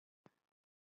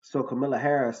So Kamala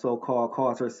Harris, so-called,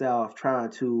 calls herself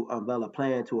trying to unveil a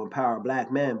plan to empower black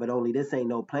men, but only this ain't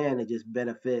no plan to just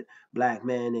benefit black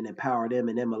men and empower them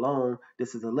and them alone.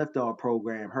 This is a lift-off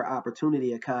program. Her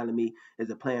opportunity economy is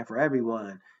a plan for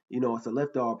everyone. It's a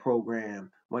lift-off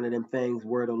program. One of them things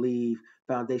where it'll leave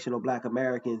foundational black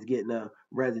Americans getting a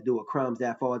residue of crumbs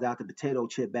that falls out the potato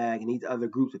chip bag, and these other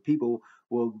groups of people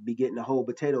will be getting a whole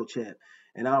potato chip.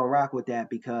 And I don't rock with that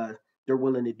because they're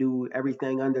willing to do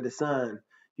everything under the sun.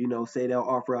 Say they'll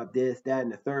offer up this, that,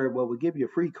 and the third. Well, we'll give you a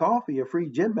free coffee, a free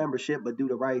gym membership, but do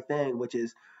the right thing, which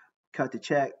is cut the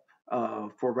check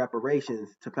for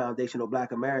reparations to foundational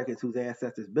black Americans whose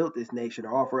ancestors built this nation,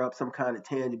 or offer up some kind of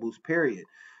tangibles, period.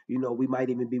 We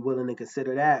might even be willing to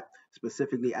consider that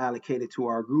specifically allocated to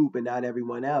our group and not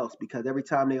everyone else, because every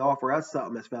time they offer us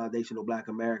something as foundational black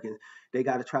Americans, they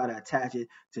got to try to attach it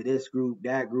to this group,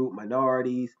 that group,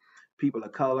 minorities, people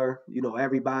of color,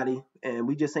 everybody. And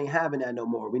we just ain't having that no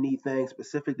more. We need things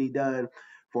specifically done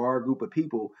for our group of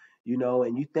people,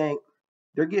 and you think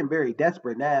they're getting very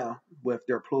desperate now with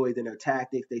their ploys and their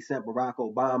tactics. They sent Barack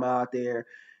Obama out there,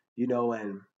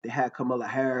 and they had Kamala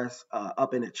Harris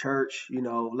up in the church,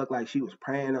 looked like she was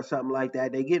praying or something like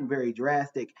that. They getting very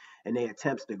drastic in their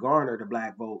attempts to garner the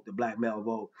black vote, the black male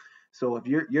vote. So if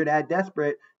you're that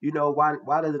desperate,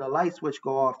 why doesn't a light switch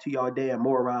go off to y'all damn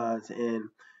morons and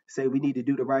say we need to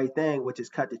do the right thing, which is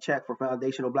cut the check for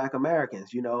foundational black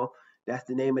Americans? That's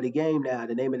the name of the game now.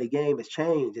 The name of the game is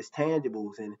change. It's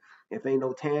tangibles. And if ain't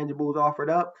no tangibles offered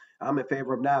up, I'm in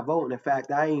favor of not voting. In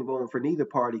fact, I ain't voting for neither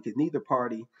party because neither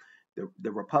party,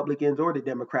 the Republicans or the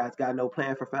Democrats, got no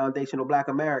plan for foundational black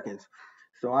Americans.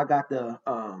 So I got the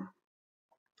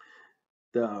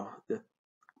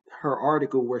her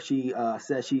article where she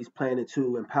says she's planning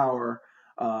to empower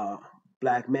uh,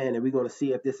 black men, and we're going to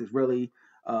see if this is really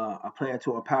a plan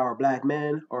to empower black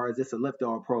men or is this a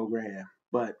lift-off program.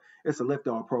 But it's a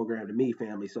lift-off program to me,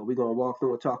 family. So we're going to walk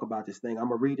through and talk about this thing. I'm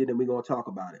going to read it and we're going to talk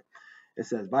about it. It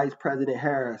says Vice President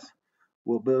Harris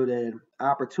will build an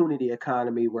opportunity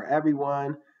economy where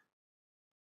everyone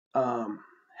um,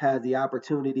 has the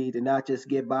opportunity to not just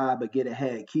get by, but get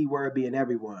ahead. Keyword being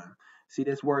everyone. See,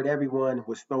 this word everyone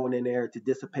was thrown in there to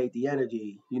dissipate the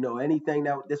energy. Anything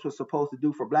that this was supposed to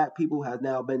do for black people has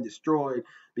now been destroyed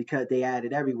because they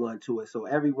added everyone to it. So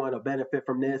everyone will benefit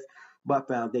from this, but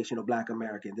foundational black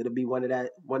Americans. It'll be one of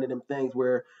them things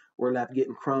where we're left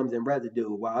getting crumbs and residue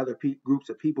while other groups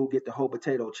of people get the whole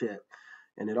potato chip.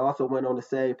 And it also went on to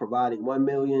say providing 1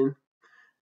 million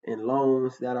in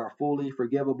loans that are fully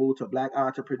forgivable to black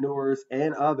entrepreneurs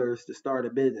and others to start a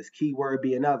business. Keyword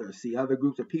being others. See, other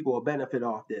groups of people will benefit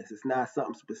off this. It's not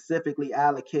something specifically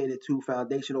allocated to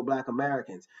foundational black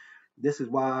Americans. This is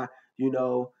why,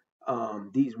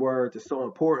 these words are so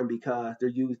important because they're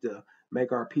used to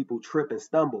make our people trip and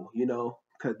stumble,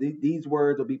 because these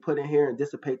words will be put in here and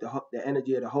dissipate the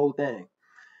energy of the whole thing.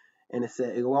 And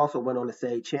it also went on to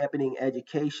say championing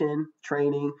education,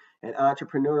 training, and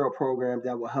entrepreneurial programs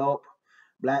that will help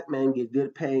black men get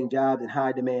good paying jobs in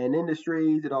high demand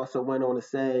industries. It also went on to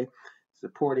say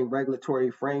supporting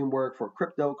regulatory framework for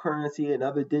cryptocurrency and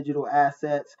other digital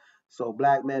assets so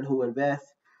black men who invest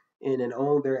in and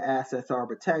own their assets are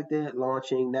protected,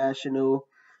 launching national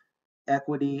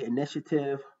equity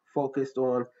initiative focused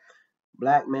on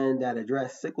black men that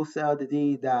address sickle cell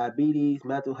disease, diabetes,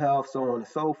 mental health, so on and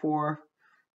so forth,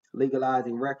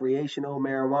 legalizing recreational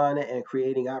marijuana and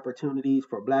creating opportunities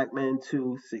for black men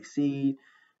to succeed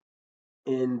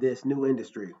in this new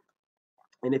industry.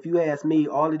 And if you ask me,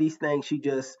 all of these things she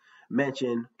just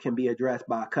mentioned can be addressed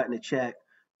by cutting a check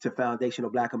to foundational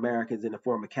black Americans in the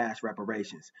form of cash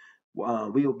reparations.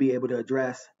 We will be able to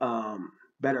address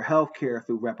better health care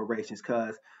through reparations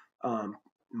because um,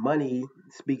 money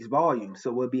speaks volumes.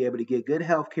 So we'll be able to get good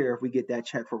health care if we get that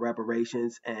check for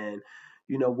reparations. And,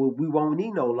 we won't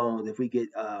need no loans if we get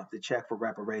the check for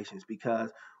reparations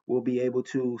because we'll be able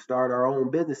to start our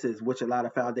own businesses, which a lot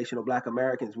of foundational black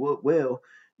Americans will. We'll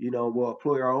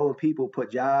employ our own people,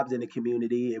 put jobs in the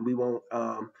community, and we won't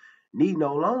need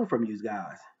no loan from you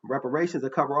guys. Reparations will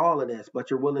cover all of this, but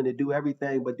you're willing to do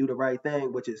everything but do the right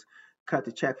thing, which is cut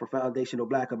the check for foundational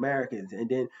black Americans. And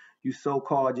then you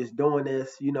so-called just doing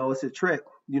this, it's a trick,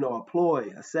 a ploy,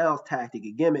 a sales tactic,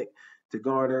 a gimmick to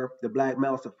garner the black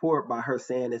male support by her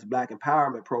saying this black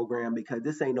empowerment program, because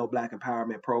this ain't no black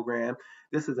empowerment program.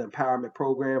 This is an empowerment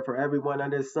program for everyone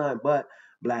under the sun but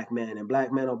black men. And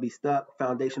black men will be stuck.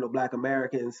 Foundational black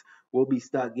Americans will be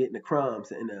stuck getting the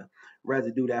crumbs and the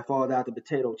residue that falls out the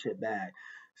potato chip bag.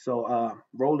 So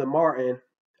Roland Martin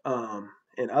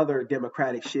and other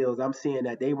Democratic shills, I'm seeing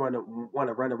that they want to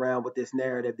run around with this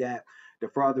narrative that the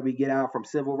farther we get out from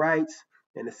civil rights,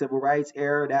 in the civil rights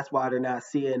era. That's why they're not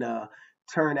seeing a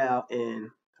turnout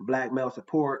in black male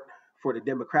support for the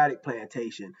Democratic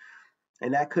plantation.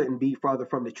 And that couldn't be further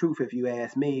from the truth if you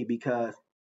ask me, because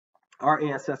our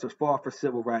ancestors fought for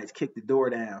civil rights, kicked the door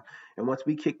down. And once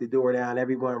we kicked the door down,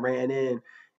 everyone ran in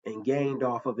and gained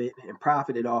off of it and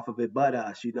profited off of it but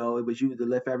us. You know, it was used to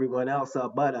lift everyone else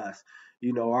up but us.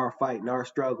 You know, our fight and our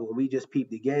struggle. And we just peep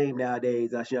the game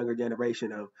nowadays, us younger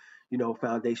generation of,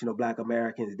 foundational black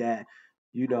Americans, that,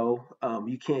 you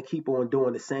can't keep on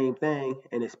doing the same thing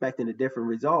and expecting a different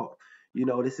result.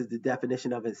 This is the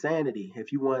definition of insanity.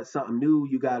 If you want something new,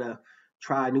 you gotta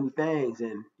try new things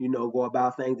and go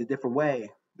about things a different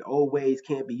way. The old ways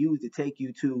can't be used to take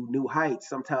you to new heights.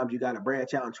 Sometimes you got to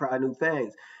branch out and try new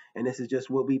things. And this is just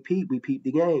what we peep. We peep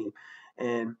the game.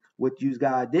 And what you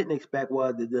guys didn't expect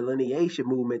was the delineation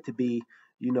movement to be,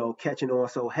 catching on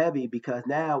so heavy, because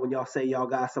now when y'all say y'all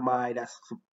got somebody that's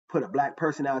put a black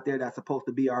person out there that's supposed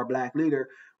to be our black leader,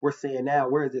 we're saying now,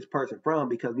 where is this person from?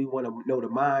 Because we want to know the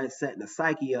mindset and the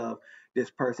psyche of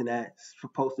this person that's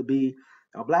supposed to be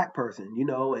a black person,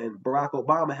 and Barack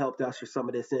Obama helped usher some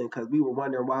of this in, because we were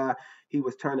wondering why he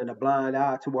was turning a blind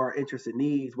eye to our interests and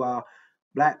needs while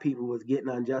black people was getting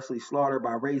unjustly slaughtered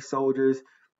by race soldiers,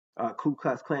 Ku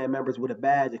Klux Klan members with a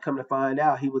badge, and come to find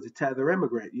out he was a tether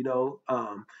immigrant,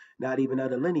 not even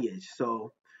of the lineage.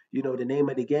 So, the name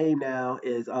of the game now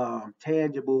is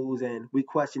tangibles, and we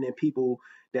questioning people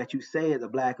that you say is a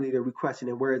black leader. We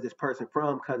questioning where is this person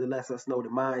from, because it lets us know the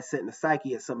mindset and the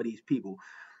psyche of some of these people.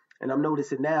 And I'm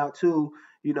noticing now too,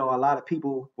 a lot of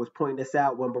people was pointing this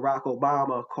out when Barack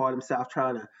Obama caught himself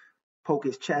trying to poke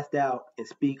his chest out and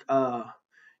speak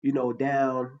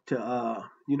down to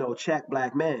check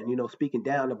black men, speaking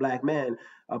down to black men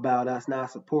about us not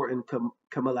supporting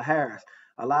Kamala Harris.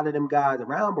 A lot of them guys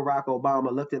around Barack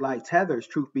Obama looked at like tethers,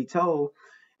 truth be told.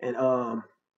 And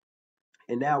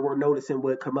now we're noticing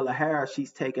with Kamala Harris,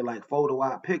 she's taking like photo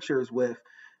op pictures with,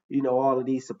 all of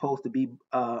these supposed to be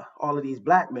all of these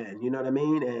black men, you know what I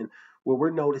mean? And what we're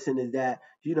noticing is that,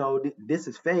 this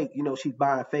is fake. She's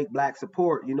buying fake black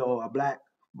support, a black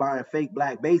buying fake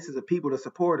black bases of people to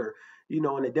support her.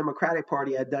 And the Democratic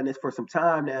Party had done this for some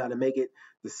time now to make it,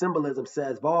 the symbolism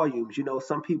says volumes.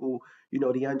 Some people,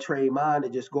 the untrained mind, to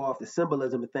just go off the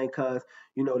symbolism and think because,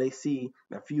 they see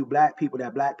a few black people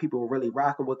that black people were really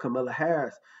rocking with Kamala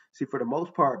Harris. See, for the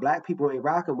most part, black people ain't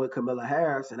rocking with Kamala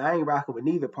Harris, and I ain't rocking with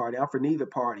neither party. I'm for neither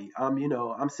party.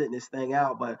 I'm sitting this thing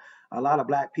out, but a lot of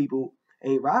black people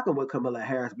ain't rocking with Kamala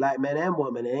Harris, black men and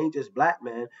women. It ain't just black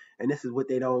men, and this is what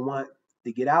they don't want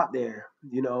to get out there.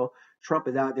 Trump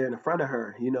is out there in the front of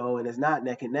her, and it's not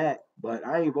neck and neck. But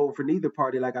I ain't voting for neither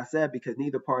party, like I said, because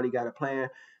neither party got a plan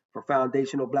for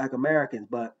foundational black Americans.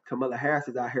 But Kamala Harris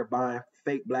is out here buying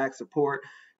fake black support,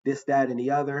 this, that, and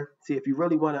the other. See, if you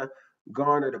really want to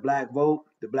garner the black vote,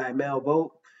 the black male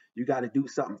vote, you got to do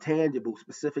something tangible,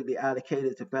 specifically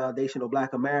allocated to foundational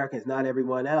black Americans, not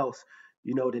everyone else.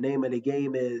 The name of the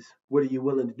game is, what are you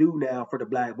willing to do now for the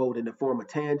black vote in the form of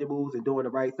tangibles and doing the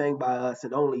right thing by us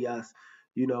and only us?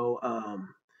 You know,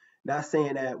 um, Not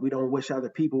saying that we don't wish other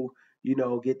people,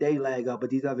 get their leg up, but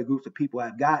these other groups of people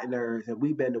have gotten theirs, and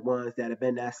we've been the ones that have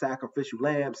been that sacrificial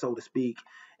lamb, so to speak,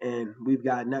 and we've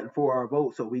got nothing for our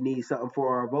vote. So we need something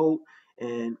for our vote,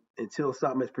 and until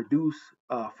something is produced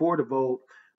for the vote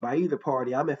by either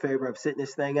party, I'm in favor of sitting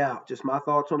this thing out. Just my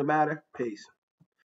thoughts on the matter. Peace.